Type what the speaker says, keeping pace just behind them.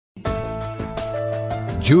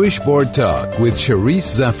Jewish Board Talk with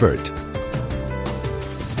Charisse Zaffert.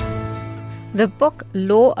 The book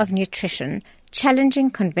Law of Nutrition, Challenging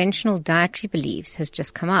Conventional Dietary Beliefs has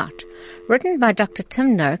just come out. Written by Dr.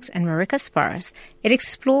 Tim Noakes and Marika Sboros, it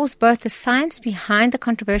explores both the science behind the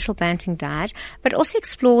controversial Banting diet, but also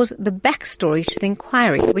explores the backstory to the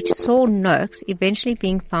inquiry, which saw Noakes eventually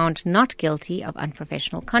being found not guilty of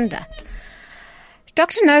unprofessional conduct.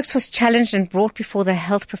 Dr. Noakes was challenged and brought before the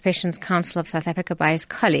Health Professions Council of South Africa by his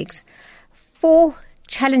colleagues for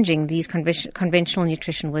challenging these conventional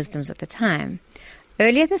nutrition wisdoms at the time.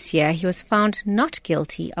 Earlier this year, he was found not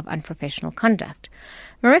guilty of unprofessional conduct.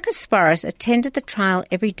 Marika Sboros attended the trial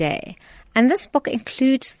every day, and this book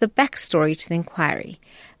includes the backstory to the inquiry.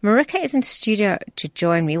 Marika is in studio to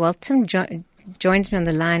join me, while Tim joins me on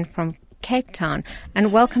the line from Cape Town.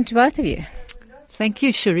 And welcome to both of you. Thank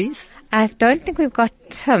you, Charisse. I don't think we've got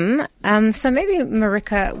Tim, so maybe,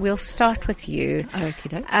 Marika, we'll start with you.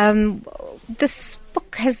 Okay. This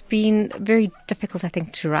book has been very difficult, I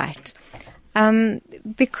think, to write,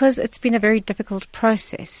 because it's been a very difficult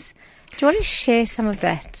process. Do you want to share some of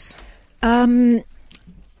that? I'm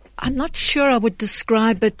not sure I would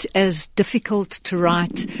describe it as difficult to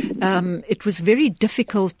write. It was very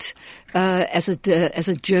difficult as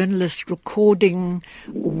a journalist recording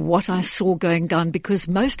what I saw going down, because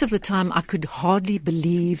most of the time I could hardly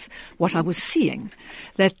believe what I was seeing.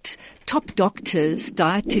 That top doctors,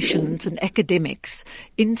 dietitians and academics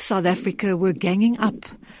in South Africa were ganging up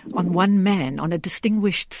on one man, on a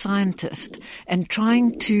distinguished scientist, and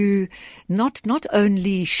trying to not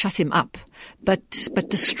only shut him up, but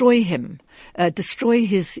destroy him, destroy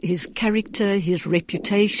his character, his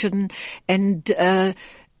reputation, and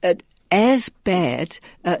as bad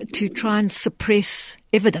to try and suppress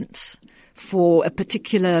evidence for a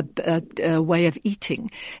particular way of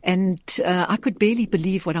eating. And I could barely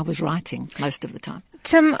believe what I was writing most of the time.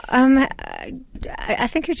 Tim, I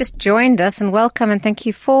think you just joined us, and welcome, and thank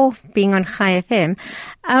you for being on Chai FM.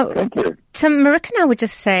 Thank you. Tim, Marika and I were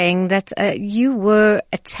just saying that you were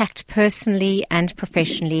attacked personally and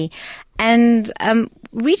professionally, and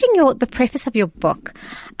reading the preface of your book,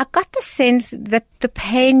 I got the sense that the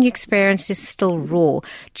pain you experienced is still raw.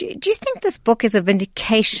 Do you think this book is a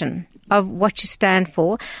vindication of what you stand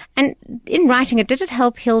for? And in writing it, did it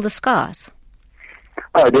help heal the scars?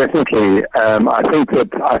 Oh, definitely. I think that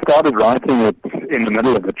I started writing it in the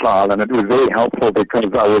middle of the trial, and it was very helpful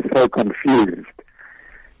because I was so confused,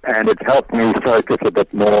 and it helped me focus a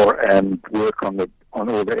bit more and work on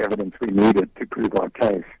all the evidence we needed to prove our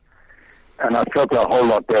case. And I felt a whole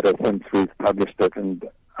lot better since we've published it, and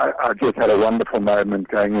I just had a wonderful moment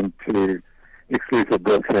going into exclusive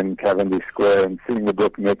books in Cavendish Square and seeing the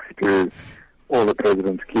book next to All the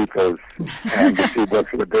President's Keepers and the two books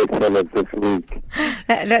that are bestsellers this week.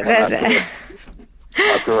 I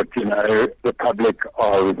thought, the public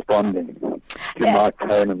are responding to my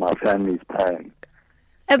pain and my family's pain.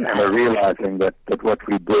 And are realizing that what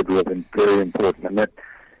we did was very important. And that,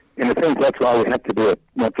 in a sense, that's why we had to do it,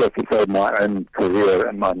 not just to save my own career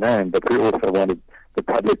and my name, but we also wanted the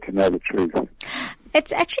public to know the truth.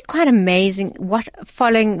 It's actually quite amazing what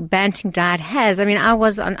following Banting diet has. I mean, I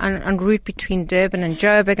was en route between Durban and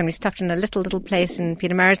Joburg, and we stopped in a little place in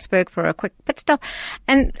Pietermaritzburg for a quick pit stop.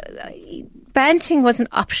 And Banting was an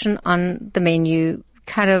option on the menu,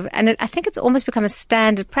 and I think it's almost become a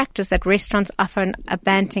standard practice that restaurants offer a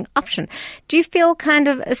Banting option. Do you feel kind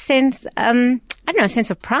of a sense, a sense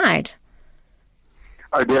of pride?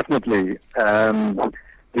 Oh, definitely.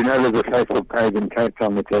 There's a Facebook page in Cape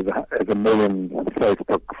Town which has 1 million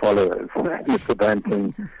Facebook followers. It's the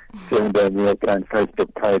Banting 7-day meal plan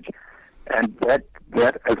Facebook page. And that,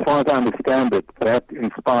 as far as I understand it, that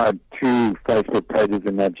inspired 2 Facebook pages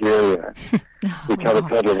in Nigeria, which have a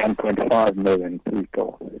total of 1.5 million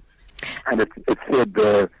people. And it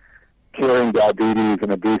said curing diabetes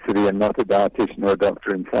and obesity and not a dietitian or a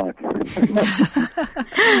doctor in sight.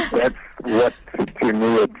 That's what, to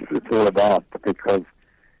me, it's all about, because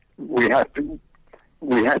we have to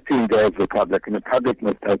engage the public, and the public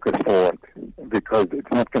must take us forward, because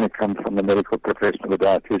it's not going to come from the medical profession or the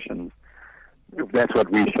dietitians. That's what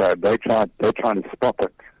we showed. They're trying to stop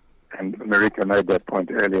it, and Marika made that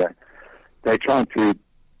point earlier. They're trying to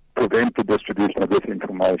prevent the distribution of this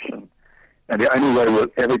information, and the only way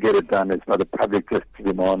we'll ever get it done is by the public just to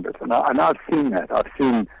demand it. And I've seen that.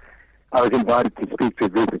 I was invited to speak to a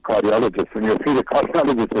group of cardiologists, and you'll see the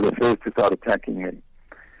cardiologists were the first to start attacking me.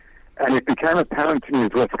 And it became apparent to me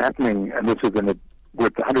what's happening, and this was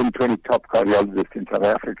with 120 top cardiologists in South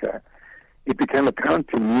Africa. It became apparent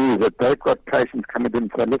to me that they've got patients coming in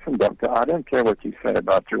and say, listen, doctor, I don't care what you say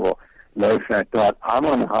about your low-fat diet. I'm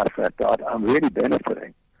on a high-fat diet. I'm really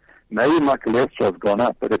benefiting. Maybe my cholesterol's gone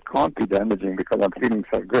up, but it can't be damaging because I'm feeling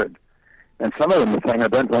so good. And some of them are saying, I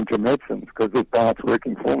don't want your medicines because this diet's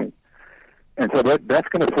working for me. And so that's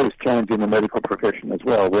going to force change in the medical profession as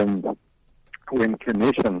well. When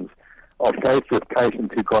clinicians are faced with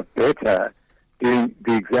patients who got better, doing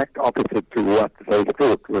the exact opposite to what they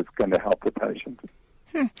thought was going to help the patient.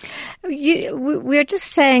 We're just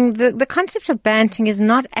saying the concept of banting is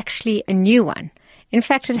not actually a new one. In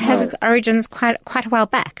fact, it has its origins quite a while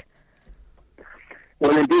back.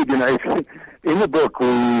 Well, indeed, in the book,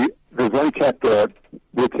 there's one chapter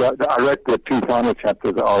which I wrote. The two final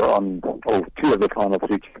chapters are on, or two of the final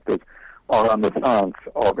three chapters are on the science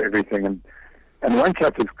of everything. And one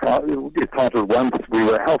chapter is titled "Once We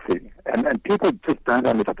Were Healthy," and people just don't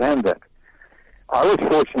understand that. I was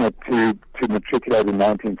fortunate to matriculate in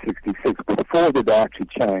 1966 before the dietary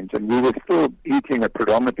change, and we were still eating a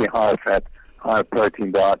predominantly higher fat, higher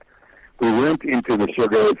protein diet. We weren't into the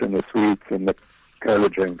sugars and the sweets and the cola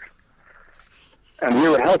drinks. And we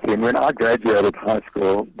were healthy. And when I graduated high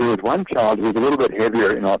school, there was one child who was a little bit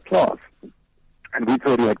heavier in our class. And we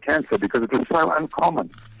thought he had cancer because it was so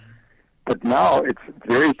uncommon. But now it's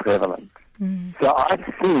very prevalent. So I've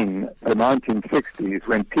seen the 1960s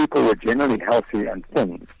when people were generally healthy and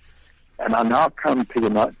thin. And I now come to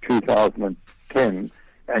the 2010,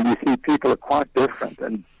 and you see people are quite different.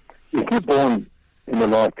 And if you're born in the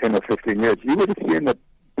last 10 or 15 years, you would assume that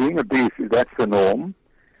being obese, that's the norm,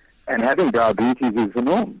 and having diabetes is the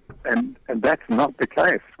norm. And that's not the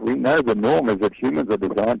case. We know the norm is that humans are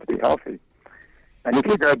designed to be healthy. And if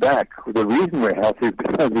you go back, the reason we're healthy is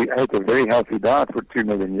because we ate a very healthy diet for 2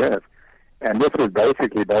 million years. And this was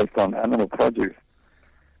basically based on animal produce.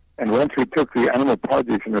 And once we took the animal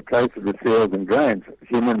produce and replaced it with cereals and grains,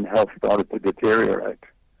 human health started to deteriorate.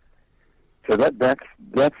 So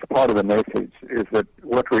that's part of the message, is that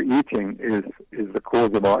what we're eating is the cause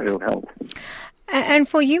of our ill health. And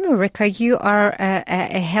for you, Marika, you are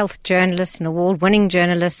a health journalist, an award-winning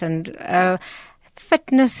journalist, and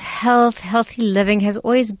fitness, health, healthy living has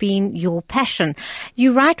always been your passion.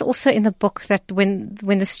 You write also in the book that when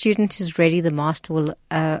the student is ready, the master will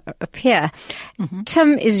appear. Mm-hmm.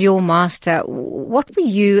 Tim is your master. What were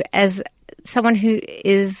you, as someone who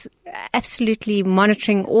is absolutely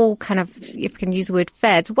monitoring all kind of, if you can use the word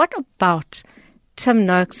fads, what about Tim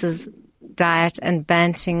Noakes's diet and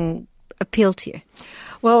banting appeal to you?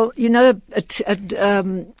 Well,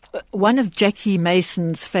 one of Jackie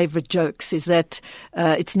Mason's favorite jokes is that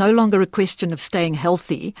it's no longer a question of staying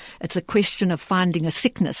healthy. It's a question of finding a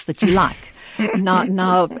sickness that you like. Now,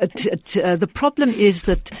 the problem is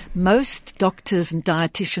that most doctors and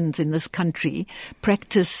dietitians in this country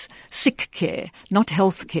practice sick care, not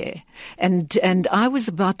health care. And I was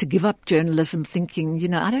about to give up journalism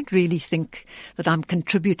thinking, I don't really think that I'm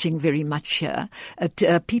contributing very much here.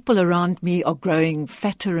 People around me are growing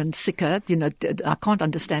fatter and sicker. I can't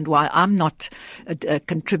understand why I'm not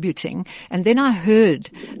contributing. And then I heard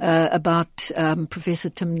about Professor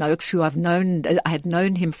Tim Noakes, who I had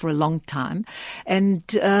known him for a long time. And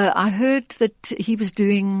I heard that he was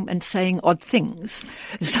doing and saying odd things.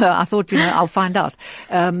 So I thought, I'll find out.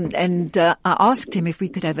 And I asked him if we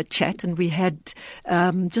could have a chat. And we had,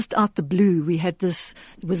 just out the blue, we had this,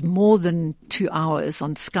 it was more than 2 hours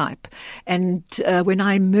on Skype. And when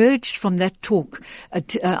I emerged from that talk,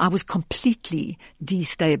 I was completely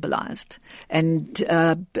destabilized. And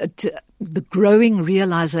the growing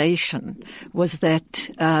realization was that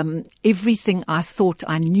everything I thought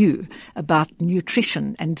I knew about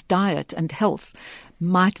nutrition and diet and health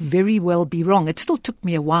might very well be wrong. It still took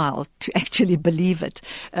me a while to actually believe it.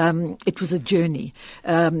 It was a journey.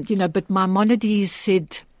 But Maimonides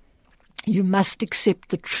said, you must accept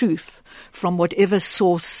the truth from whatever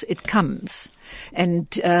source it comes. And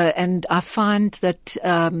I find that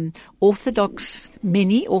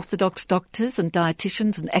many Orthodox doctors and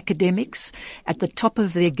dietitians and academics at the top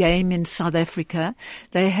of their game in South Africa,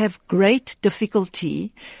 they have great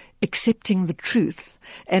difficulty accepting the truth,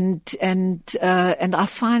 and I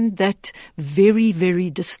find that very,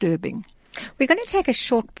 very disturbing. We're going to take a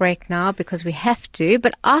short break now because we have to,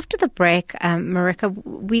 but after the break, Marika,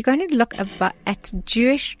 we're going to look at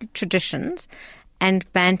Jewish traditions and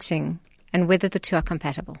banting and whether the two are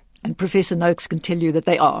compatible. And Professor Noakes can tell you that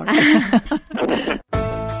they are.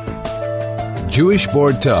 Jewish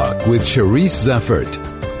Board Talk with Cherise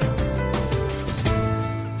Zeffert.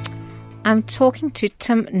 I'm talking to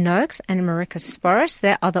Tim Noakes and Marika Sboros.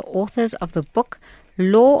 They are the authors of the book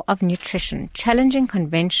Law of Nutrition, Challenging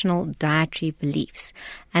Conventional Dietary Beliefs.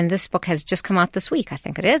 And this book has just come out this week, I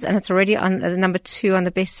think it is, and it's already on number 2 on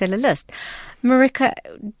the bestseller list. Marika,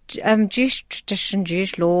 Jewish tradition,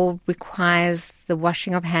 Jewish law requires the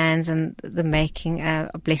washing of hands and the making a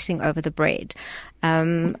blessing over the bread.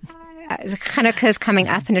 Hanukkah is coming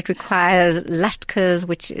up, and it requires latkes,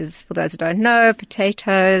 which is, for those who don't know,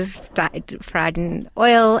 potatoes fried in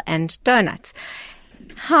oil and donuts.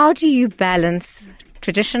 How do you balance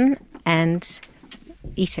tradition and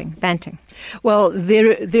eating, banting? Well,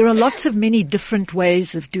 there are lots of many different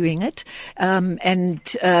ways of doing it.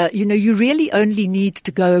 You really only need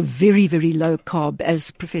to go very, very low carb, as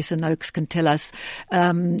Professor Noakes can tell us.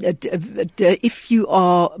 If you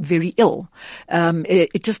are very ill,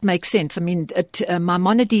 it just makes sense. I mean,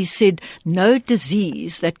 Maimonides said no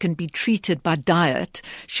disease that can be treated by diet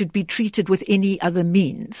should be treated with any other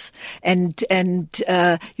means.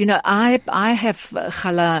 I have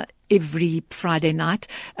challah every Friday night.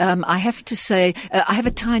 I have to say, I have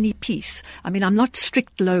a tiny piece. I mean, I'm not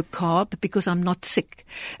strict low carb because I'm not sick.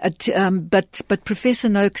 But Professor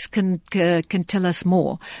Noakes can tell us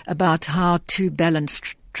more about how to balance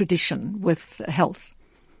tradition with health.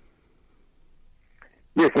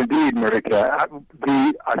 Yes, indeed, Marika. I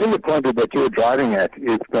think the point that you're driving at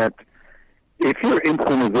is that if you're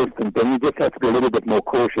insulin resistant, then you just have to be a little bit more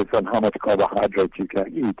cautious on how much carbohydrate you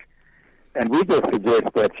can eat. And we just suggest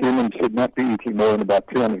that humans should not be eating more than about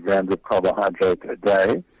 200 grams of carbohydrate a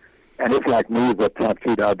day. And if, like me, you've got type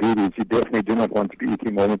 2 diabetes, you definitely do not want to be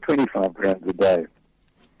eating more than 25 grams a day.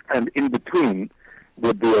 And in between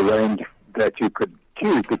would be a range that you could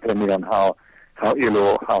choose depending on how ill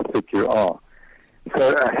or how sick you are.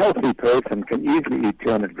 So a healthy person can easily eat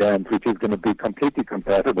 200 grams, which is going to be completely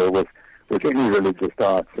compatible with any religious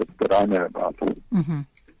diet that I know about. Mm-hmm.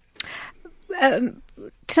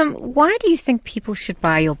 Tim, why do you think people should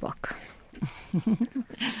buy your book?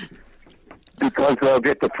 Because they'll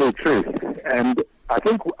get the full truth. And I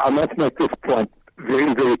think I must make this point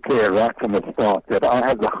very, very clear right from the start, that I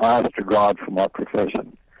have the highest regard for my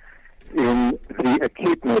profession. In the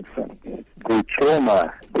acute medicine, the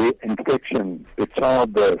trauma, the infections, the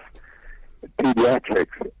childbirth,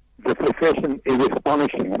 pediatrics, the profession is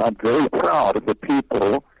astonishing. And I'm very proud of the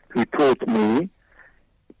people who taught me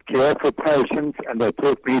care for patients, and they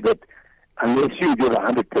taught me that unless you give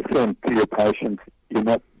 100% to your patients, you're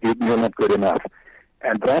not good enough.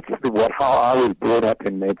 And that's how I was brought up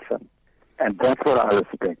in medicine. And that's what I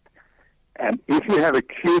respect. And if you have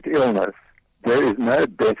acute illness, there is no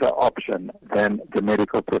better option than the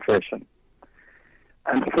medical profession.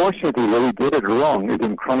 Unfortunately, where we get it wrong is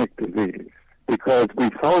in chronic disease, because we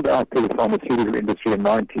sold out to the pharmaceutical industry in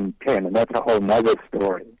 1910, and that's a whole nother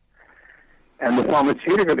story. And the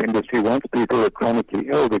pharmaceutical industry wants people who are chronically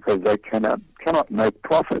ill because they cannot make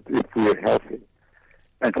profit if we're healthy.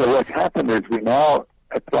 And so what's happened is we now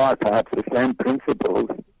apply perhaps the same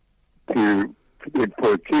principles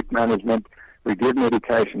for acute management. We give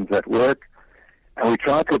medications that work, and we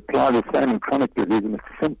try to apply the same in chronic disease, and it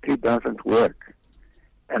simply doesn't work.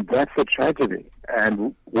 And that's a tragedy.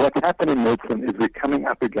 And what's happened in medicine is we're coming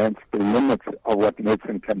up against the limits of what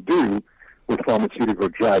medicine can do with pharmaceutical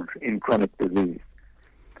drugs in chronic disease.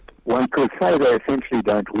 One could say they essentially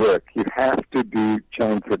don't work. You have to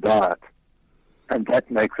change the diet, and that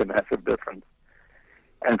makes a massive difference.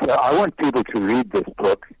 And so I want people to read this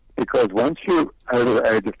book, because once you're over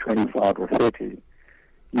the age of 25 or 30,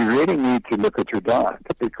 you really need to look at your diet,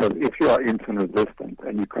 because if you are insulin resistant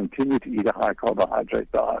and you continue to eat a high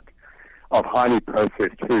carbohydrate diet of highly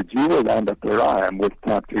processed foods, you will end up where I am with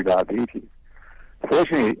type 2 diabetes.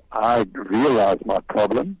 Fortunately, I realized my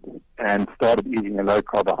problem and started eating a low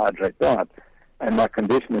carbohydrate diet, and my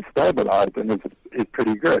condition is stabilized and is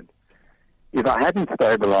pretty good. If I hadn't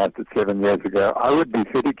stabilized it 7 years ago, I would be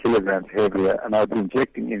 30 kilograms heavier, and I'd be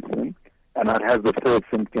injecting insulin, and I'd have the first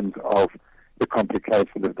symptoms of the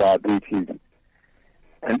complications of diabetes.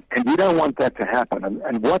 And you don't want that to happen.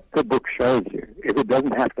 And what the book shows you is it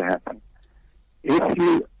doesn't have to happen. If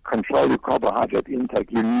you control your carbohydrate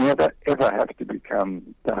intake, you never, ever have to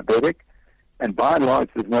become diabetic. And by and large,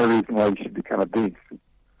 there's no reason why you should become obese.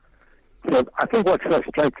 So I think what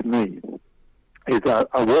frustrates me is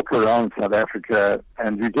I walk around South Africa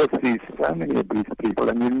and you just see so many obese people,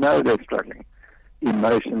 and you know they're struggling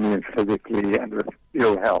emotionally and physically and with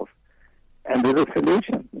ill health. And there's a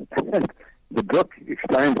solution. The book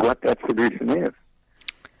explains what that solution is.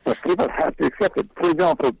 But people have to accept it. For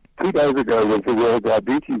example, 2 days ago was the World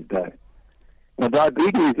Diabetes Day. Now,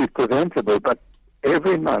 diabetes is preventable, but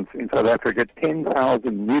every month in South Africa,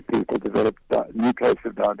 10,000 new people develop new cases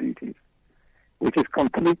of diabetes, which is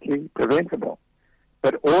completely preventable.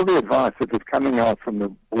 But all the advice that is coming out from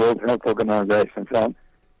the World Health Organization and so on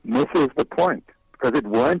misses the point, because it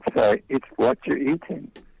won't say it's what you're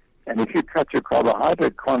eating. And if you cut your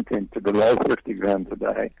carbohydrate content to below 50 grams a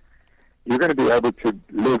day, you're going to be able to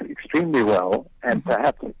live extremely well, and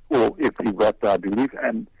perhaps, or if you've got diabetes,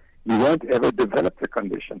 and you won't ever develop the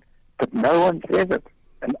condition. But no one says it.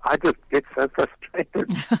 And I just get so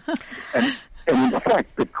frustrated. and in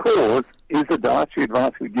fact, the cause is the dietary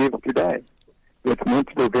advice we give today. It's meant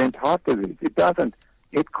to prevent heart disease. It doesn't.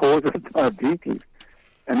 It causes diabetes.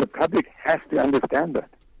 And the public has to understand that.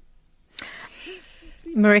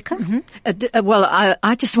 Marika? Well,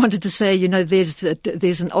 I just wanted to say,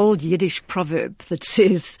 there's an old Yiddish proverb that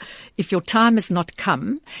says, if your time has not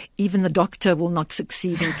come, even the doctor will not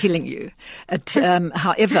succeed in killing you.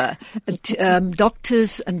 However,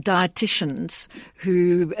 doctors and dietitians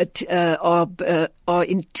who are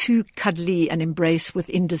in too cuddly an embrace with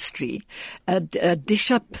industry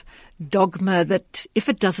dish up dogma that if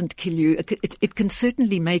it doesn't kill you, it can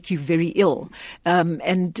certainly make you very ill.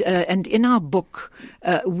 And in our book,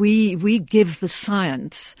 we give the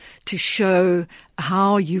science to show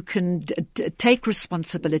how you can take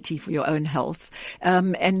responsibility for your own health,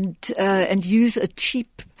 and use a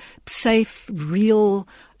cheap, safe, real,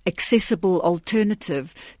 accessible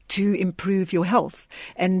alternative to improve your health.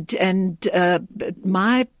 And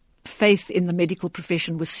my faith in the medical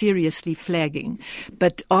profession was seriously flagging.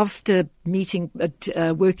 But after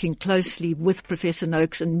working closely with Professor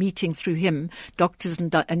Noakes and meeting through him doctors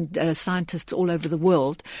and scientists all over the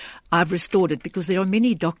world, I've restored it, because there are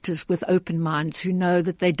many doctors with open minds who know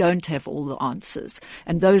that they don't have all the answers.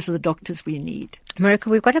 And those are the doctors we need.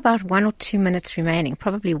 Marika, we've got about 1 or 2 minutes remaining,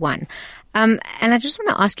 probably one. And I just want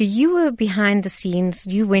to ask you, you were behind the scenes,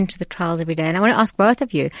 you went to the trials every day, and I want to ask both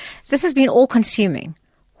of you, this has been all-consuming.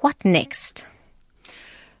 What next?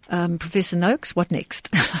 Professor Noakes, what next?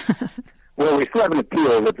 Well, we still have an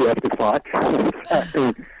appeal that we have to fight.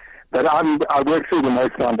 But I work through the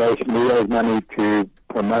Noakes Foundation. We raise money to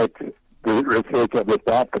promote the research of this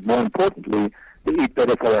diet, but more importantly, the Eat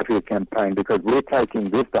Better South Africa campaign, because we're taking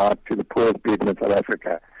this diet to the poorest people in South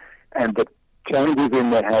Africa. And the changes in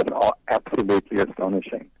their health are absolutely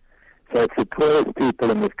astonishing. So it's the poorest people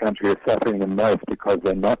in this country who are suffering the most, because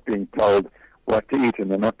they're not being told what to eat,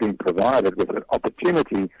 and they're not being provided with an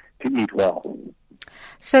opportunity to eat well.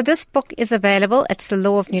 So this book is available. It's The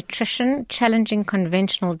Law of Nutrition, Challenging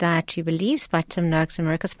Conventional Dietary Beliefs by Tim Noakes and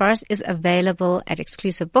Marika Sboros, is available at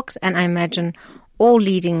Exclusive Books, and I imagine all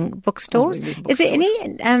leading bookstores. Is there any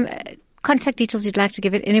contact details you'd like to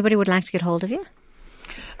give it? Anybody would like to get hold of you?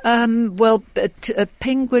 Penguin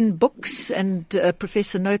Books and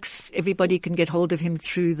Professor Noakes, everybody can get hold of him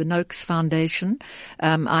through the Noakes Foundation.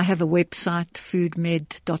 I have a website,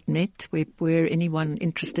 foodmed.net, where anyone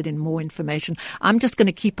interested in more information. I'm just going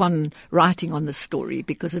to keep on writing on the story,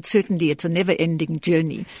 because it's a never-ending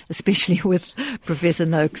journey, especially with Professor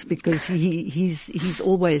Noakes, because he's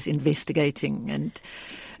always investigating, and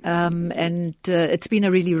it's been a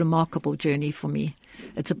really remarkable journey for me.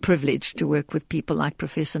 It's a privilege to work with people like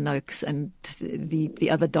Professor Noakes and the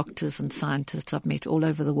other doctors and scientists I've met all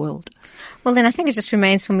over the world. Well, then I think it just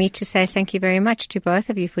remains for me to say thank you very much to both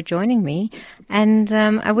of you for joining me. And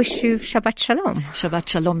I wish you Shabbat Shalom. Shabbat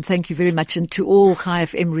Shalom. Thank you very much. And to all Chai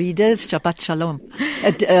FM readers, Shabbat Shalom.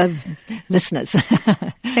 Listeners.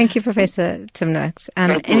 Thank you, Professor Tim Noakes.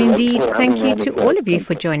 And indeed, thank you to all of you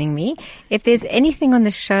for joining me. If there's anything on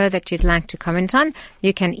the show that you'd like to comment on,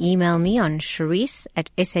 you can email me on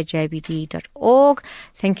charisse@sajbd.org.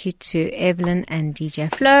 Thank you to Evelyn and DJ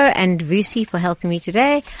Flo and Vusi for helping me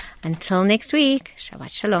today. Until next week,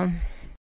 Shabbat Shalom.